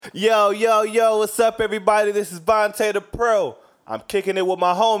Yo, what's up, everybody? This is Vontethepro. I'm kicking it with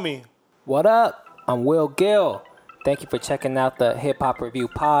my homie. What up? I'm Willgil. Thank you for checking out the Hip Hop Review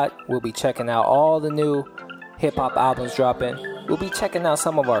Pod. We'll be checking out all the new hip hop albums dropping. We'll be checking out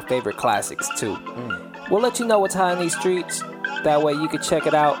some of our favorite classics, too. We'll let you know what's hot in these streets. That way you can check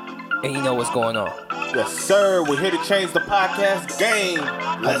it out and you know what's going on. Yes, sir. We're here to change the podcast game.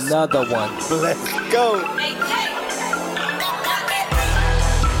 Another one. Let's go.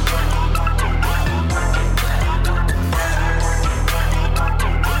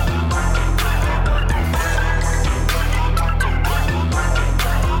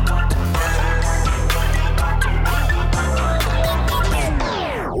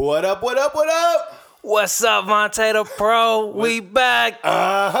 What up? What's up, Vontethepro? We back.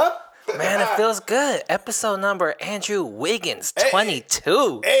 Man, it feels good. Episode number Andrew Wiggins,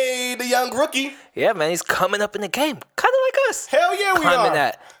 22. Hey, the young rookie. Yeah, man, he's coming up in the game. Kind of like us. Hell yeah, we Climbing are.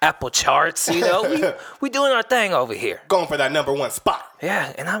 that Apple charts, you know. we doing our thing over here. Going for that number one spot.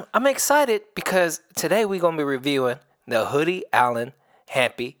 Yeah, and I'm excited because today we're going to be reviewing the Hoodie Allen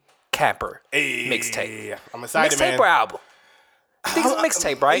Happy Camper mixtape. I'm excited, mixtape man. Or album? I think it's a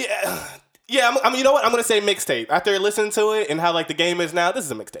mixtape, right? Yeah, I mean, you know what? I'm going to say mixtape. After listening to it and how like the game is now, this is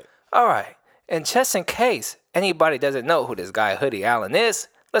a mixtape. All right. And just in case anybody doesn't know who this guy Hoodie Allen is,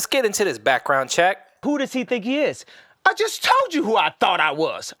 let's get into this background check. Who does he think he is? I just told you who I thought I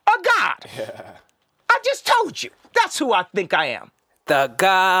was. A god. Yeah. I just told you. That's who I think I am. The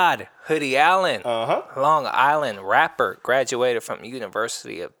God, Hoodie Allen. Uh-huh. Long Island rapper, graduated from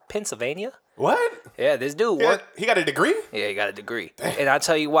University of Pennsylvania. What? Yeah, this dude worked. He got a degree? Yeah, he got a degree. And I'll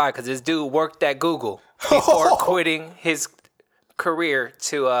tell you why, because this dude worked at Google before quitting his career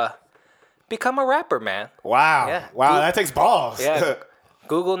to become a rapper, man. Wow. Yeah. Wow, that takes balls. Yeah.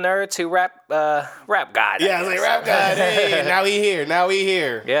 Google nerd to rap god. Yeah, I was like, rap god. Hey, now we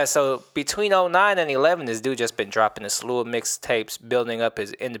here. Yeah, so between 09 and 11, this dude just been dropping a slew of mixtapes, building up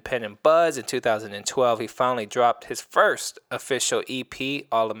his independent buzz. In 2012, he finally dropped his first official EP,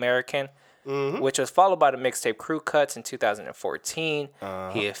 All American, which was followed by the mixtape Crew Cuts in 2014.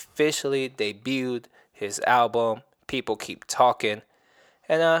 He officially debuted his album, People Keep Talking.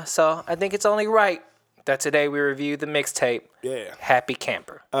 And so I think it's only right that today we review the mixtape, Happy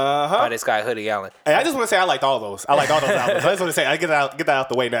Camper, by this guy Hoodie Allen. Hey, I just want to say I liked all those. I liked all those albums. I just want to say I get that out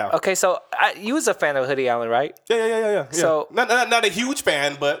the way now. Okay, so you was a fan of Hoodie Allen, right? Yeah. So not a huge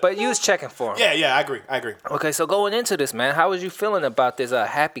fan, but you was checking for him. Yeah, I agree. Okay, so going into this, man, how was you feeling about this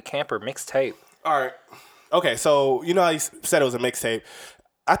Happy Camper mixtape? All right. Okay, so you know how you said it was a mixtape.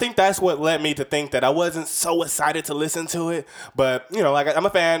 I think that's what led me to think that I wasn't so excited to listen to it. But, you know, like I'm a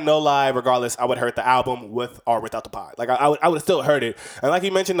fan, no lie, regardless, I would heard the album with or without the pod. Like I would have still heard it. And like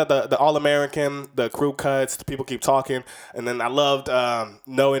you mentioned, the All-American, the Crew Cuts, the People Keep Talking. And then I loved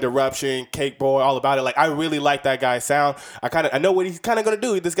No Interruption, Cake Boy, all about it. Like I really like that guy's sound. I know what he's kind of going to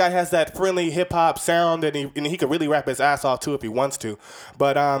do. This guy has that friendly hip-hop sound and he could really rap his ass off too if he wants to.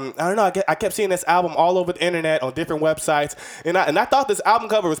 But I don't know, I kept seeing this album all over the internet on different websites. And I thought this album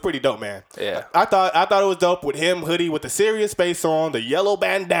cover was pretty dope, man. Yeah. I thought it was dope with him, Hoodie, with the serious face on, the yellow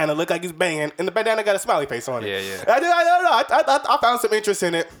bandana, look like he's banging, and the bandana got a smiley face on it. Yeah. I don't know. I found some interest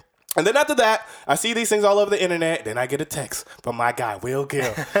in it. And then after that, I see these things all over the internet. Then I get a text from my guy,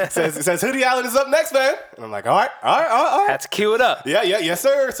 Willgil. says Hoodie Allen is up next, man. And I'm like, all right. Had to cue it up. Yeah, yes,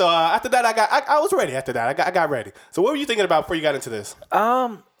 sir. So after that, I was ready. After that, I got ready. So what were you thinking about before you got into this?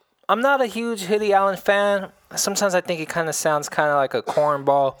 I'm not a huge Hoodie Allen fan. Sometimes I think it kind of sounds kind of like a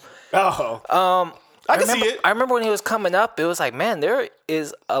cornball. Oh. I can see it. I remember when he was coming up, it was like, man, there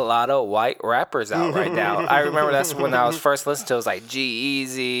is a lot of white rappers out right now. I remember that's when I was first listening to it. It was like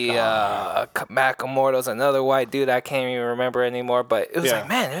G-Eazy, Macklemore. There was another white dude I can't even remember anymore. But it was like,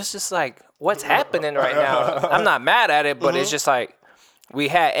 man, there's just like, what's happening right now? I'm not mad at it, but it's just like, we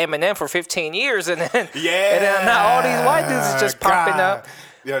had Eminem for 15 years, and then now all these white dudes is just popping up.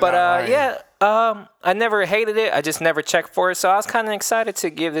 But I never hated it. I just never checked for it. So I was kind of excited to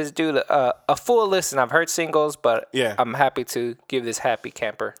give this dude a full listen. I've heard singles, but I'm happy to give this Happy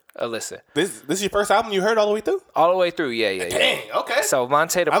Camper a listen. This is your first album you heard all the way through? All the way through, yeah. Dang, okay. So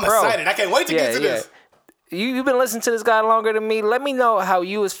Vontethepro. I'm excited. I can't wait to get to this. You've been listening to this guy longer than me. Let me know how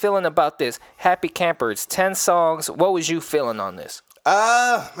you was feeling about this Happy Camper. It's 10 songs. What was you feeling on this?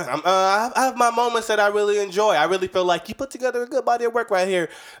 I have my moments that I really enjoy. I really feel like you put together a good body of work right here.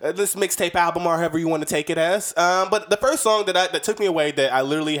 This mixtape album, or however you want to take it as. But the first song that took me away, that I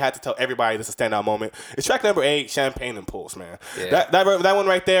literally had to tell everybody this is a standout moment, is track number 8, Champagne and Pulse, man. Yeah. That one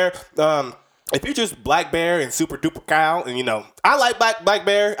right there. It features BlackBear and SuperDuperKyle, and you know I like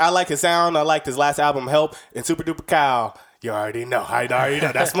BlackBear. I like his sound. I liked his last album, Help, and SuperDuperKyle. You already know. I already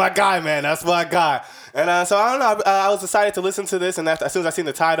know. That's my guy, man. That's my guy. And so I don't know. I was excited to listen to this, and as soon as I seen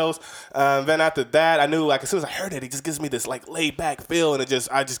the titles, then after that, I knew like as soon as I heard it, it just gives me this like laid back feel, and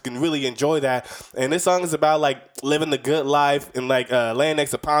I just can really enjoy that. And this song is about like living the good life and like laying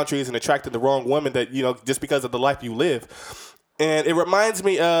next to palm trees and attracting the wrong woman that just because of the life you live. And it reminds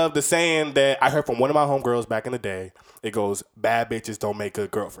me of the saying that I heard from one of my homegirls back in the day. It goes, bad bitches don't make good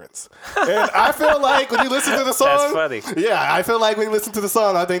girlfriends. And I feel like when you listen to the song. That's funny. Yeah, I feel like when you listen to the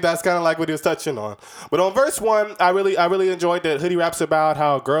song, I think that's kind of like what he was touching on. But on verse 1, I really enjoyed that Hoodie raps about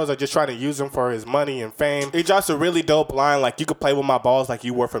how girls are just trying to use him for his money and fame. He drops a really dope line like, you could play with my balls like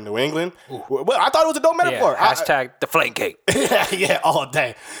you were from New England. Well, I thought it was a dope metaphor. Yeah, hashtag the flame cake. yeah, all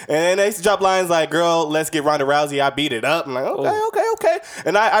day. And they used to drop lines like, girl, let's get Ronda Rousey, I beat it up. I'm like, okay.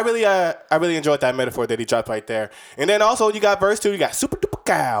 And I really enjoyed that metaphor that he dropped right there. And then also you got verse 2, you got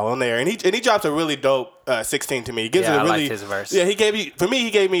SuperDuperKyle on there, and he drops a really dope 16 to me. He gives it a really, I liked his verse. Yeah, he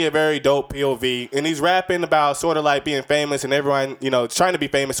gave me a very dope POV, and he's rapping about sort of like being famous and everyone trying to be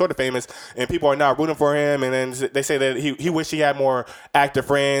famous, sort of famous, and people are not rooting for him. And then they say that he wished he had more actor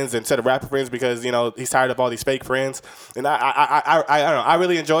friends instead of rapper friends because he's tired of all these fake friends. And I don't know, I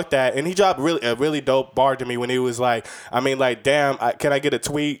really enjoyed that. And he dropped a really dope bar to me when he was like, damn, can I get a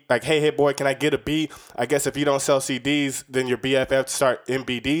tweet like, hey boy, can I get a beat? I guess if you don't sell CDs, then your BFF start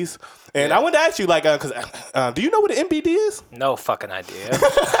MBDs. And I wanted to ask you, like, because do you know what an MBD is? No fucking idea.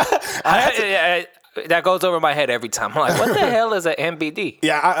 That goes over my head every time. I'm like, what the hell is an MBD?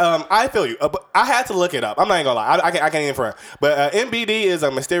 Yeah, I feel you. But I had to look it up. I'm not even gonna lie. I can't even front. But MBD is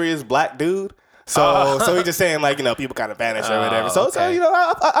a mysterious black dude. So he's just saying like people kind of vanish or whatever. So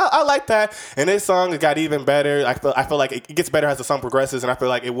I like that. And this song got even better. I feel like it gets better as the song progresses, and I feel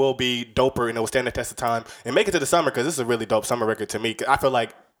like it will be doper and it will stand the test of time and make it to the summer because this is a really dope summer record to me. I feel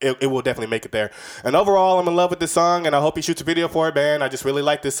like it will definitely make it there. And overall, I'm in love with this song, and I hope he shoots a video for it, man. I just really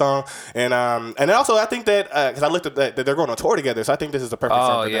like this song. And then also I think that because I looked at that they're going on tour together, so I think this is the perfect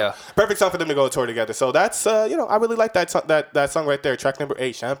song for them. Perfect song for them to go on tour together. So that's I really like that song right there. Track number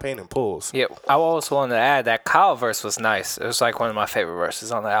 8, Champagne and Pools. Yeah, I also wanted to add that Kyle verse was nice. It was like one of my favorite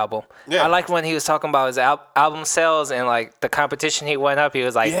verses on the album. Yeah. I liked when he was talking about his album sales and like the competition he went up. He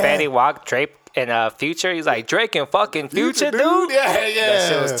was like Fetty Wap, Drake, and Future. He's like Drake and fucking Future, dude. Yeah. That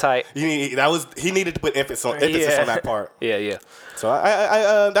shit was tight. He needed to put emphasis on that part. Yeah. So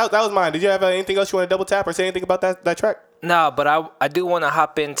that was mine. Did you have anything else you want to double tap or say anything about that track? No, but I do want to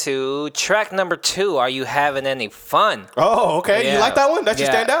hop into track number 2. Are you having any fun? Oh, okay. Yeah. You like that one? That you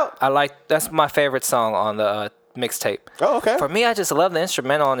stand out? That's my favorite song on the mixtape. Oh, okay. For me, I just love the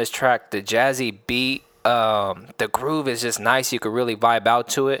instrumental on this track. The jazzy beat. The groove is just nice. You could really vibe out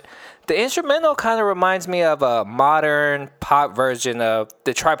to it. The instrumental kind of reminds me of a modern pop version of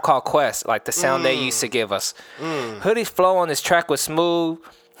the Tribe Called Quest, like the sound they used to give us. Hoodie's flow on this track was smooth.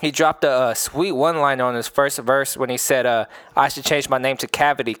 He dropped a sweet one-liner on his first verse when he said, I should change my name to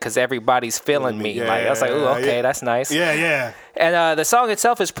Cavity because everybody's feeling me. I was like, ooh, okay, that's nice. Yeah. And the song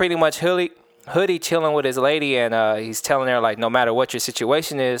itself is pretty much Hoodie chilling with his lady, and he's telling her, like, no matter what your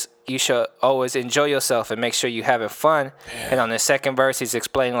situation is, you should always enjoy yourself and make sure you're having fun. Yeah. And on the second verse, he's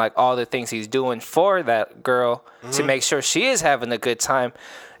explaining, like, all the things he's doing for that girl to make sure she is having a good time.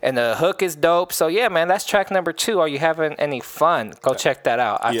 And the hook is dope. So, yeah, man, that's track number 2. Are you having any fun? Go check that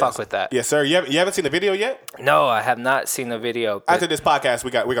out. I fuck with that. Yes, sir. You haven't seen the video yet? No, I have not seen the video. After this podcast, we're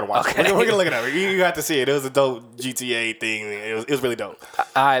going to watch it. We're going to look it up. You got to see it. It was a dope GTA thing. It was really dope.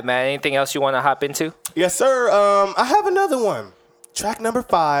 All right, man. Anything else you want to hop into? Yes, sir. I have another one. Track number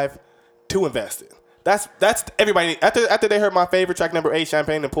 5, Too Invested. That's everybody. After they heard my favorite track number 8,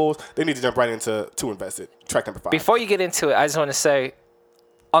 Champagne and Pools, they need to jump right into Too Invested. Track number 5. Before you get into it, I just want to say,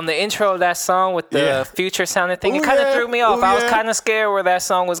 on the intro of that song with the Future sounding thing, it kind of threw me off. I was kind of scared where that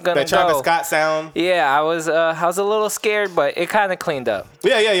song was gonna go. That Travis Scott sound. Yeah, I was a little scared, but it kind of cleaned up.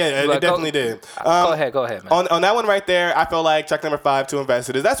 Yeah. It definitely did. Go ahead, man. On that one right there, I feel like track number 5, Too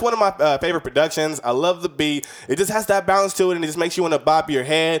Invested. That's one of my favorite productions. I love the beat. It just has that bounce to it, and it just makes you want to bop your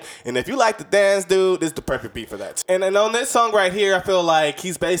head. And if you like to dance, dude, this is the perfect beat for that. And on this song right here, I feel like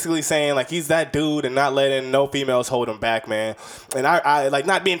he's basically saying like he's that dude and not letting no females hold him back, man. And I like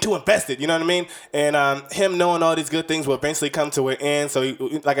not being too invested. You know what I mean? And him knowing all these good things will eventually come to an end. So,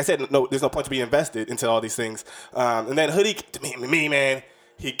 like I said, there's no point to be invested into all these things. And then Hoodie, me, man,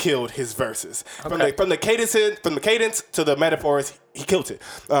 he killed his verses. Okay. From the cadence to the metaphors, he killed it.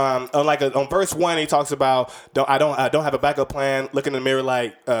 On verse 1, he talks about I don't have a backup plan. Look in the mirror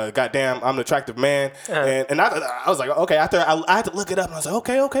like, goddamn, I'm an attractive man. And I was like, okay. After I had to look it up, and I was like,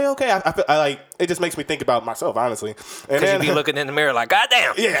 okay. I like it just makes me think about myself, honestly. Because you be looking in the mirror like,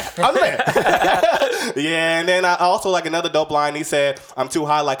 goddamn. Yeah, I'm the man. Yeah, and then I also like another dope line. He said, "I'm too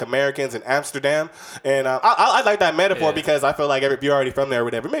high like Americans in Amsterdam," and I like that metaphor because I feel like if you're already from there or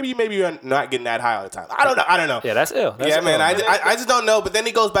whatever, maybe you're not getting that high all the time. I don't know. Yeah, that's ill. Man. I just don't know. But then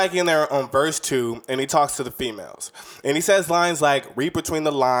he goes back in there on verse 2 and he talks to the females. And he says lines like, read between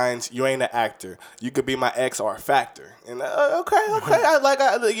the lines, you ain't an actor. You could be my ex or a factor. And okay. I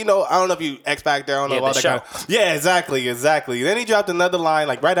don't know if you X Factor. I don't know about that kind of. Yeah, exactly. Then he dropped another line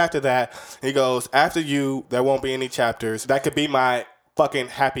like right after that. He goes, after you, there won't be any chapters. That could be my fucking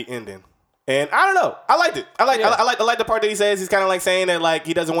happy ending. And I don't know. I liked it. I like the part that he says. He's kind of like saying that like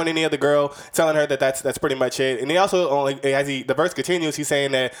he doesn't want any other girl, telling her that that's pretty much it. And he also the verse continues, he's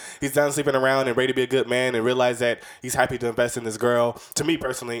saying that he's done sleeping around and ready to be a good man and realize that he's happy to invest in this girl. To me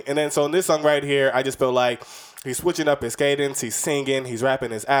personally. And then so in this song right here, I just feel like he's switching up his cadence. He's singing. He's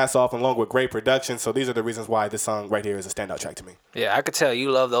rapping his ass off along with great production. So these are the reasons why this song right here is a standout track to me. Yeah, I could tell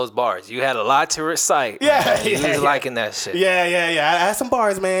you love those bars. You had a lot to recite. Yeah, you was liking that shit. Yeah. I had some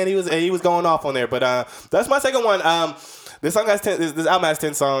bars, man. He was going off on there. But that's my second one. This song has 10. This album has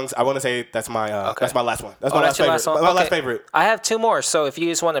 10 songs. I want to say that's my last one. That's my last favorite. Last favorite. I have 2 more. So if you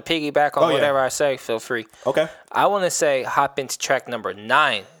just want to piggyback on whatever I say, feel free. Okay. I want to say hop into track number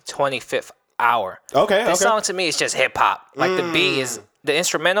 9, 25th Hour. Okay. This song to me is just hip hop. Like the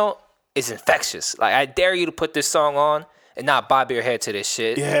instrumental is infectious. Like I dare you to put this song on and not bob your head to this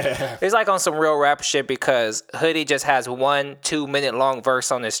shit. Yeah. It's like on some real rap shit because Hoodie just has 1-2 minute long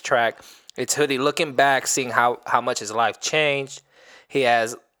verse on this track. It's Hoodie looking back, seeing how much his life changed. He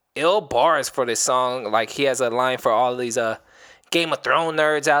has ill bars for this song. Like he has a line for all these Game of Thrones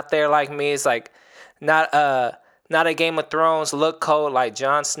nerds out there like me. It's like not a Game of Thrones look cold like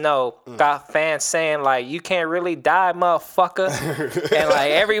Jon Snow. Got fans saying like you can't really die, motherfucker. And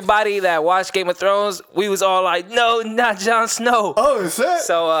like everybody that watched Game of Thrones, we was all like, no, not Jon Snow. Oh shit!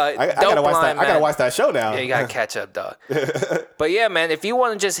 So I gotta watch that. I gotta watch that show now. Yeah, you gotta catch up, dog. But yeah, man, if you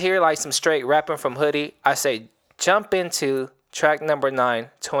want to just hear like some straight rapping from Hoodie, I say jump into track number 9,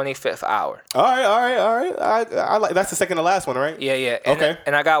 25th Hour. All right. I like that's the second to last one, right? Yeah. Okay.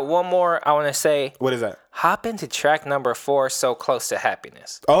 And I got one more I want to say. What is that? Hop into track number 4, So Close to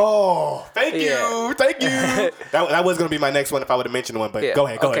Happiness. Oh, thank you. That was gonna be my next one if I would have mentioned one, but go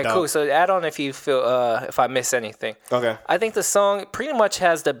ahead. Okay, dog. cool. So add on if you feel if I miss anything. Okay. I think the song pretty much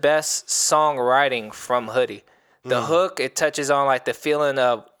has the best songwriting from Hoodie. The hook, it touches on like the feeling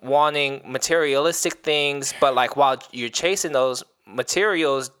of wanting materialistic things, but like while you're chasing those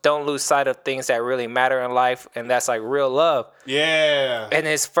materials, don't lose sight of things that really matter in life, and that's like real love. Yeah. And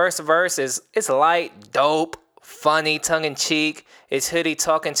his first verse it's light, dope, funny, tongue-in-cheek. It's Hoodie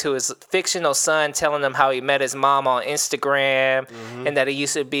talking to his fictional son, telling him how he met his mom on Instagram and that he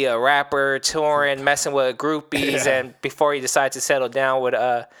used to be a rapper, touring, messing with groupies, and before he decided to settle down with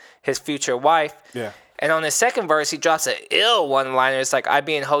his future wife. Yeah. And on his second verse, he drops an ill one-liner. It's like, I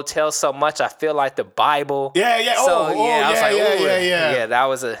be in hotels so much, I feel like the Bible. Yeah. Yeah, that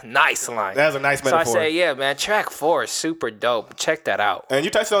was a nice line. That was a nice metaphor. So I say, yeah, man, track 4 is super dope. Check that out. And you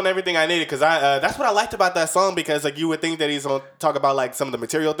touched on everything I needed because that's what I liked about that song because like you would think that he's gonna talk about like some of the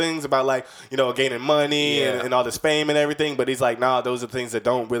material things about like gaining money and all this fame and everything, but he's like, nah, those are things that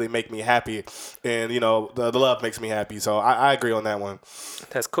don't really make me happy, and the love makes me happy. So I agree on that one.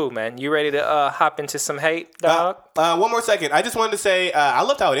 That's cool, man. You ready to hop into some hate, dog? One more second. I just wanted to say I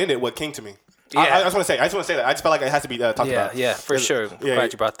loved how it ended with King to me. Yeah. I just want to say that. I just felt like it has to be talked about. Yeah, for sure.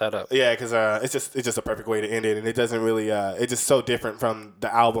 Glad you brought that up. Yeah, because it's just a perfect way to end it, and it doesn't really. It's just so different from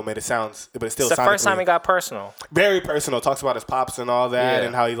the album, and it sounds, but it's still. It's the first time it got personal. Very personal. Talks about his pops and all that,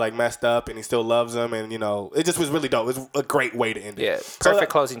 and how he like messed up, and he still loves him, and it just was really dope. It was a great way to end it. Yeah, perfect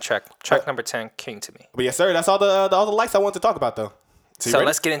closing track. Track number 10, King to me. But yes, sir. That's all the likes I wanted to talk about though. So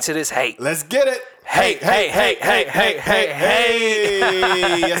let's get into this hate. Let's get it. Hey.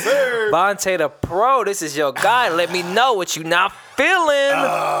 Yes, sir. Vontethepro, this is your guy. Let me know what you not feeling.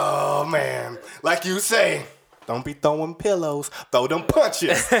 Oh, man. Like you say, don't be throwing pillows. Throw them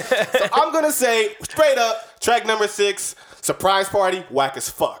punches. So I'm going to say, straight up, track number 6, Surprise Party, whack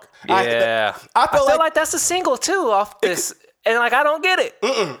as fuck. Yeah. I feel like that's a single, too, off this. And, like, I don't get it.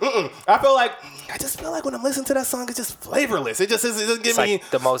 I feel like I just feel like when I'm listening to that song, it's just flavorless. It doesn't give me like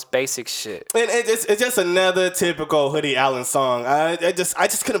the most basic shit. And it's just another typical Hoodie Allen song. I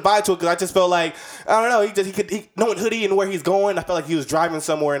just couldn't vibe to it because I just felt like, I don't know, knowing Hoodie and where he's going, I felt like he was driving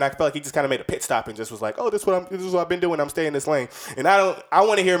somewhere, and I felt like he just kind of made a pit stop and just was like, oh, this is what I've been doing. I'm staying in this lane. And I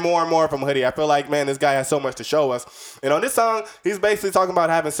want to hear more and more from Hoodie. I feel like, man, this guy has so much to show us. And on this song, he's basically talking about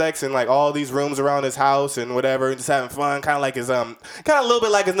having sex in like all these rooms around his house and whatever, and just having fun, kind of like his kind of a little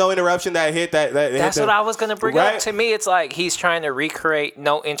bit like his No Interruption that hit that. That's what I was gonna bring up. To me, it's like he's trying to recreate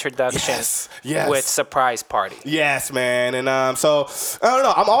No Introduction with Surprise Party. Yes, man. And so I don't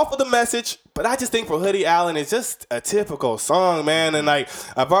know. I'm all for the message, but I just think for Hoodie Allen, it's just a typical song, man. And like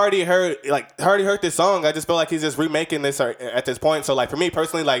I've already heard this song. I just feel like he's just remaking this at this point. So like for me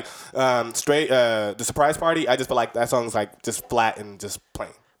personally, like the Surprise Party, I just feel like that song's like just flat and just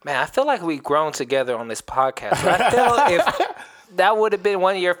plain. Man, I feel like we've grown together on this podcast. I feel if that would have been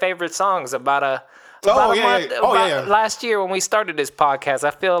one of your favorite songs about last year when we started this podcast,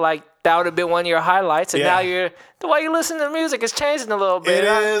 I feel like that would have been one of your highlights. And now the way you listen to music is changing a little bit. It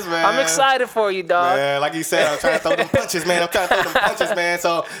is, man. I'm excited for you, dog. Man, like you said, I'm trying to throw them punches, man.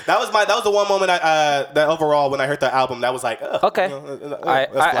 So that was the one moment that overall when I heard the album, that was like, okay.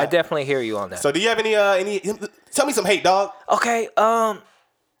 I definitely hear you on that. So do you have any tell me some hate, dog? Okay, all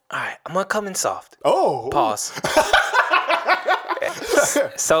right, I'm gonna come in soft. Oh. Pause.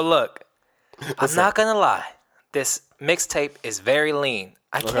 So look, I'm not gonna lie. This mixtape is very lean.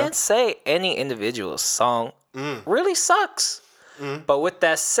 I can't say any individual song really sucks. But with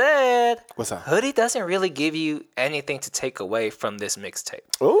that said, what's up? Hoodie doesn't really give you anything to take away from this mixtape.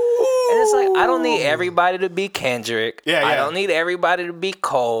 Ooh. And it's like, I don't need everybody to be Kendrick. I don't need everybody to be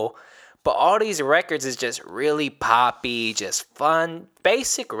Cole. But all these records is just really poppy, just fun,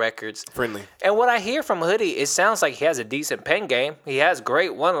 basic records. Friendly. And what I hear from Hoodie, it sounds like he has a decent pen game. He has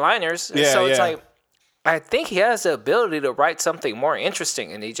great one-liners. Yeah, so it's like, I think he has the ability to write something more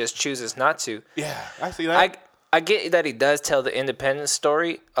interesting, and he just chooses not to. Yeah, I see that. I get that he does tell the independent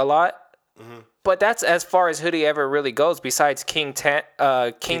story a lot, but that's as far as Hoodie ever really goes. Besides King to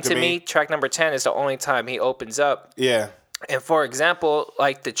Me, track number 10 is the only time he opens up. Yeah. And for example,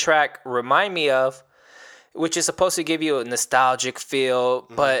 like the track Remind Me Of, which is supposed to give you a nostalgic feel,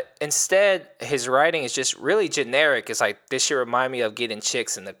 but instead his writing is just really generic. It's like, this shit remind me of getting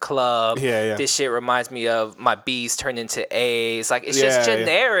chicks in the club. This shit reminds me of my B's turned into A's. Like, it's just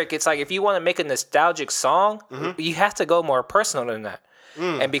generic. It's like, if you want to make a nostalgic song, you have to go more personal than that.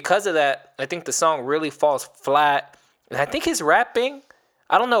 And because of that, I think the song really falls flat. And I think his rapping,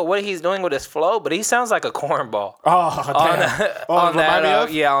 I don't know what he's doing with his flow, but he sounds like a cornball.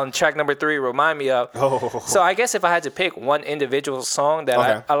 On track number 3, Remind Me Of. So I guess if I had to pick one individual song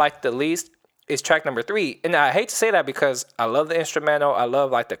that I like the least, is track number 3. And I hate to say that because I love the instrumental. I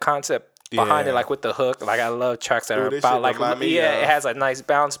love like the concept behind it, like with the hook. Like I love tracks that are about like, it has a nice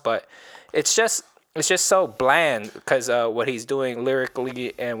bounce, but it's just so bland because what he's doing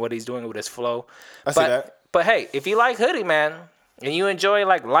lyrically and what he's doing with his flow. I see that. But hey, if you like Hoodie, man, and you enjoy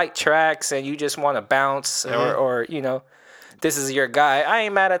like light tracks and you just want to bounce or you know, this is your guy, I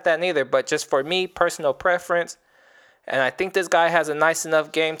ain't mad at that neither. But just for me, personal preference, and I think this guy has a nice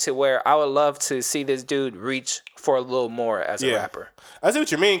enough game to where I would love to see this dude reach for a little more as a rapper. I see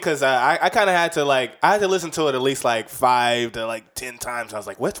what you mean, because I kind of had to listen to it at least like 5 to 10 times. I was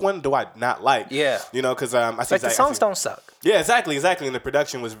like, which one do I not like? Yeah. You know, because I see the songs don't suck. Yeah, exactly. And the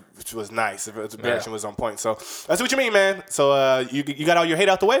production was nice. The production was on point. So I see what you mean, man. So you got all your hate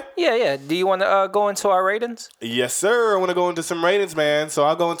out the way? Yeah. Do you want to go into our ratings? Yes, sir. I want to go into some ratings, man. So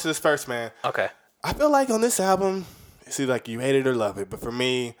I'll go into this first, man. Okay. I feel like on this album, see, like you hate it or love it, but for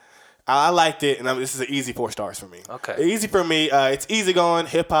me, I liked it, and this is an easy 4 stars for me. Okay. Easy for me. It's easy-going,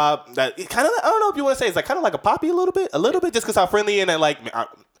 hip-hop. That kind of, I don't know if you want to say, it's like kind of like a poppy a little bit, just because how friendly and like,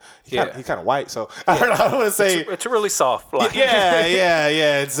 he's kind of white, so I don't know. I don't want to say. It's really soft. Like.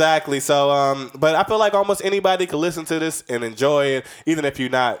 Yeah, exactly. So, but I feel like almost anybody could listen to this and enjoy it, even if you're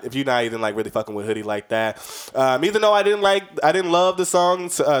not even like really fucking with Hoodie like that. Even though I didn't love the song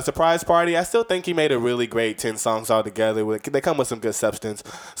Surprise Party, I still think he made a really great 10 songs all together. They come with some good substance.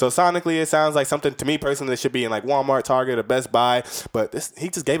 So sonically, it sounds like something to me personally that should be in like Walmart, Target, or Best Buy. But he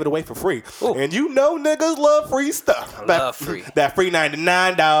just gave it away for free. Ooh. And you know niggas love free stuff. Love free. That free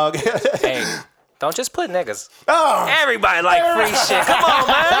 99, dog. Hey, don't just put niggas. Oh, everybody like free shit. Come on,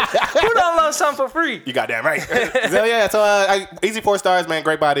 man. Who don't love something for free? You goddamn right. So easy 4 stars, man.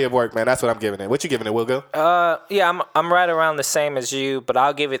 Great body of work, man. That's what I'm giving it. What you giving it, Willgil? I'm right around the same as you, but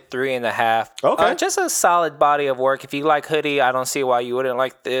I'll give it 3.5. Okay. Just a solid body of work. If you like Hoodie, I don't see why you wouldn't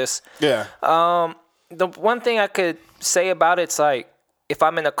like this. Yeah. The one thing I could say about it's like, if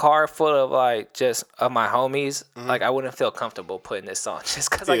I'm in a car full of like just of my homies, like I wouldn't feel comfortable putting this on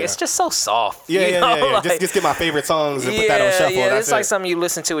just because like it's just so soft. Yeah, you know? yeah. Like, just get my favorite songs and put that on shuffle. Yeah, That's it's it. like something you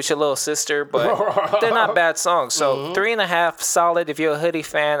listen to with your little sister, but they're not bad songs. So 3.5 solid. If you're a Hoodie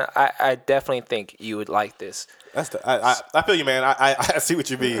fan, I definitely think you would like this. I feel you, man. I see what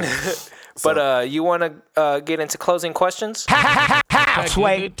you mean. But you want to get into closing questions?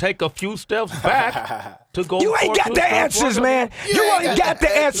 Sway. Take a few steps back to go. You ain't got the answers, man. You ain't got the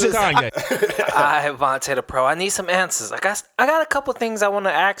answers. Kanye. I have Vontethepro. I need some answers. I got a couple things I want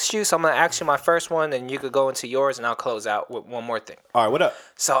to ask you, so I'm gonna ask you my first one, and you could go into yours, and I'll close out with one more thing. All right, what up?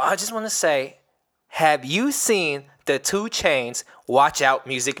 So I just want to say, have you seen the 2 Chainz "Watch Out"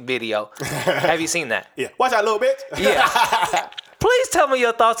 music video? Have you seen that? Yeah. Watch out, little bitch. Yeah. Please tell me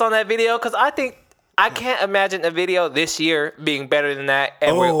your thoughts on that video, because I can't imagine a video this year being better than that,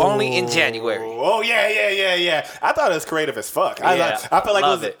 and we're only in January. Oh yeah. I thought it was creative as fuck. Yeah, I feel like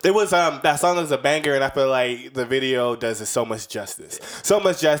love it was that song is a banger, and I feel like the video does it so much justice. So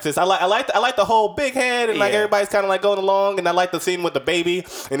much justice. I like the whole big head, and like everybody's kind of like going along, and I like the scene with the baby,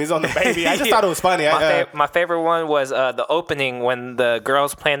 and he's on the baby. I just thought it was funny. My favorite one was the opening when the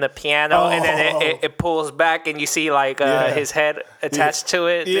girl's playing the piano, and then it pulls back, and you see like his head attached to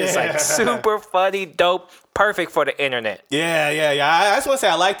it. It's like super funny, dope, perfect for the internet. Yeah. I just want to say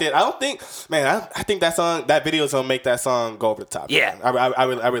I liked it. I don't think, man. I think that video is gonna make that song go over the top. Yeah. Man. I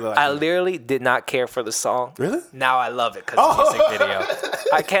really like it. I literally did not care for the song. Really? Now I love it because of the music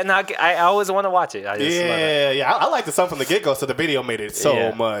video. I always want to watch it. I just love it. Yeah. I like the song from the get go, so the video made it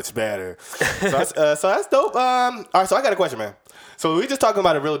so much better. So that's dope. All right, so I got a question, man. So we just talking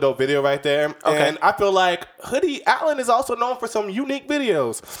about a really dope video right there. Okay. And I feel like Hoodie Allen is also known for some unique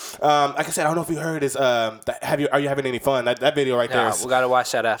videos. Like I said, I don't know if you heard his. Are you having any fun? That video right there. We gotta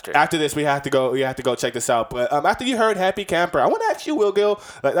watch that after. After this, we have to go check this out. But after you heard Happy Camper, I want to ask you, Willgil.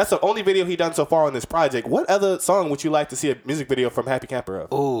 Like, that's the only video he done so far on this project. What other song would you like to see a music video from Happy Camper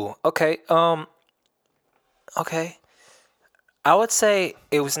of? Ooh, okay. Okay. I would say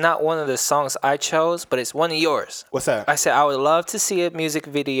it was not one of the songs I chose, but it's one of yours. What's that? I said I would love to see a music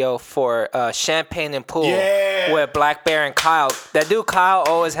video for Champagne and Pool with BlackBear and Kyle. That dude Kyle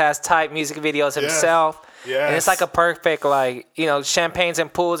always has type music videos himself. Yes. And it's like a perfect, like, Champagnes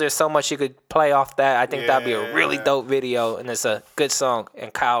and Pools, there's so much you could play off that. I think that'd be a really dope video, and it's a good song.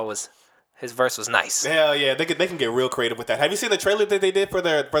 And his verse was nice. Hell yeah, they can get real creative with that. Have you seen the trailer that they did for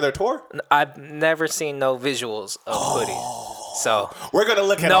their tour? I've never seen no visuals of Hoodie. So we're gonna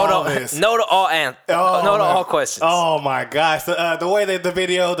look at all this. No to all questions. Oh my gosh, the way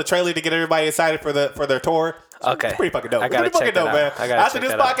the trailer to get everybody excited for their tour. Okay, it's pretty fucking dope. I gotta check that out, man. After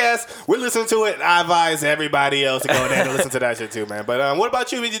this podcast, we're listening to it. I advise everybody else to go there and listen to that shit too, man. But what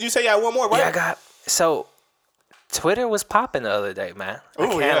about you? Did you say you had one more? Right? Yeah, so Twitter was popping the other day, man. I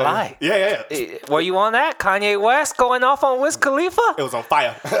can't lie. Yeah. Were you on that? Kanye West going off on Wiz Khalifa? It was on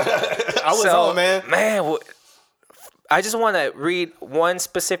fire. I was on, man. Man, I just want to read one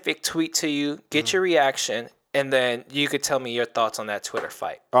specific tweet to you, get your reaction, and then you could tell me your thoughts on that Twitter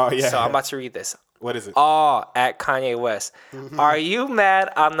fight. Oh, yeah. So I'm about to read this. What is it? At Kanye West. Are you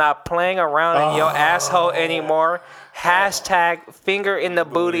mad I'm not playing around in your asshole anymore? # finger in the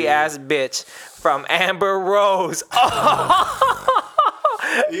booty ass bitch from Amber Rose.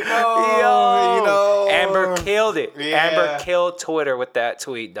 Amber killed it. Yeah. Amber killed Twitter with that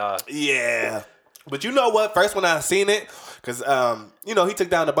tweet, dog. Yeah. But you know what? First when I seen it, because, he took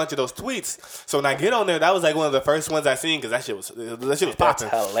down a bunch of those tweets. So when I get on there, that was like one of the first ones I seen because that shit was popping.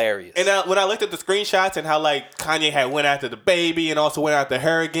 That's hilarious. And when I looked at the screenshots and how like Kanye had went after the baby and also went after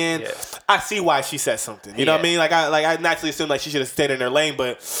her again, I see why she said something. You know what I mean? Like I naturally assumed like she should have stayed in her lane,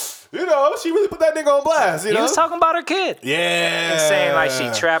 but she really put that nigga on blast. He was talking about her kid. Yeah. And saying like she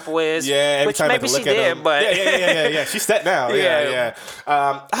trapped Wiz. Yeah. Which maybe she did, but yeah. She's set now. Yeah.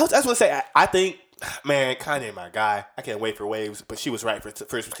 I was going to say I think. Man, Kanye, my guy. I can't wait for Waves, but she was right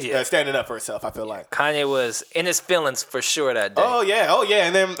for standing up for herself, I feel like. Kanye was in his feelings for sure that day. Oh, yeah.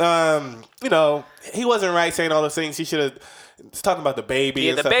 And then, he wasn't right saying all those things. He should have talking about the baby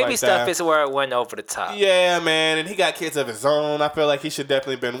and the stuff baby like stuff that. Is where it went over the top. Yeah, man. And he got kids of his own. I feel like he should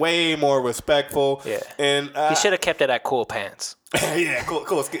definitely been way more respectful. Yeah. And he should have kept it at Cool Pants. Yeah,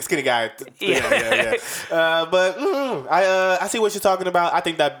 cool, skinny guy. Yeah. But I see what you're talking about. I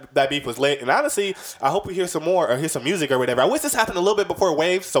think that beef was lit, and honestly, I hope we hear some more or hear some music or whatever. I wish this happened a little bit before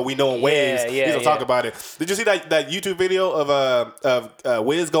Waves, so we know in Waves he's gonna talk about it. Did you see that YouTube video of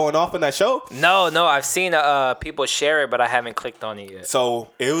Wiz going off in that show? No, I've seen people share it, but I haven't clicked on it yet. So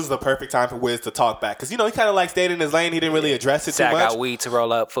it was the perfect time for Wiz to talk back because he kind of like stayed in his lane. He didn't really address it too much. I got weed to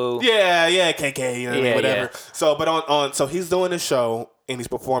roll up, fool. Yeah, KK, whatever. Yeah. So, but so he's doing this show, and he's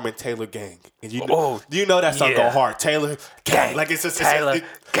performing Taylor Gang. And you know that song go hard. Taylor Gang. Like it's just Taylor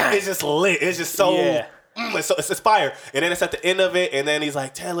Gang. It's just lit. It's just so. Yeah. It's fire. And then it's at the end of it, and then he's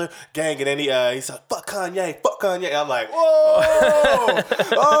like, Taylor Gang, and then he's like, fuck Kanye. And I'm like, whoa.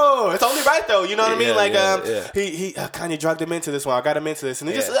 Oh, it's only right though. You know what I mean? Like, he Kanye drugged him into this one. I got him into this. And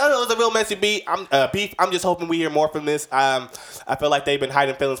it just, I don't know, it's a real messy beef. I'm just hoping we hear more from this. I feel like they've been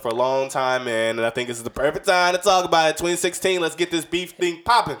hiding feelings for a long time, and I think this is the perfect time to talk about it. 2016, let's get this beef thing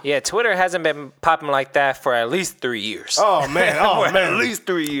popping. Yeah, Twitter hasn't been popping like that for at least 3 years. Oh, man. At least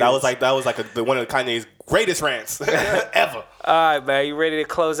 3 years. That was like one of Kanye's greatest rants ever. All right, man. You ready to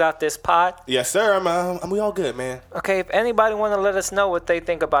close out this pod? Yes, sir. We all good, man. Okay, if anybody want to let us know what they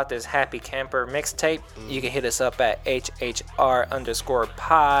think about this Happy Camper mixtape, you can hit us up at HHR_pod.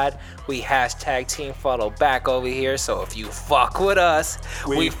 We hashtag Team Follow Back over here. So if you fuck with us,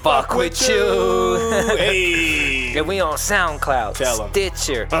 we fuck with you. Hey. And we on SoundCloud,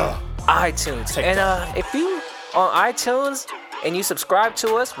 Stitcher, iTunes. And if you on iTunes and you subscribe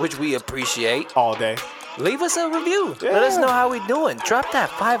to us, which we appreciate all day, leave us a review. Yeah. Let us know how we doing. Drop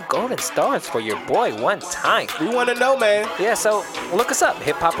that 5 golden stars for your boy one time. We want to know, man. Yeah, so look us up.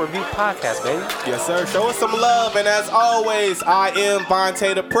 Hip Hop Review Podcast, baby. Yes, sir. Show us some love. And as always, I am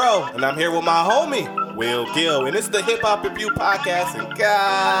Vontethepro, and I'm here with my homie, Willgil. And it's the Hip Hop Review Podcast. And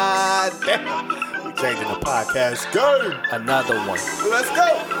God damn, we're changing the podcast game. Another one. Let's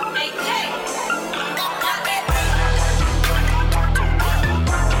go. Hey.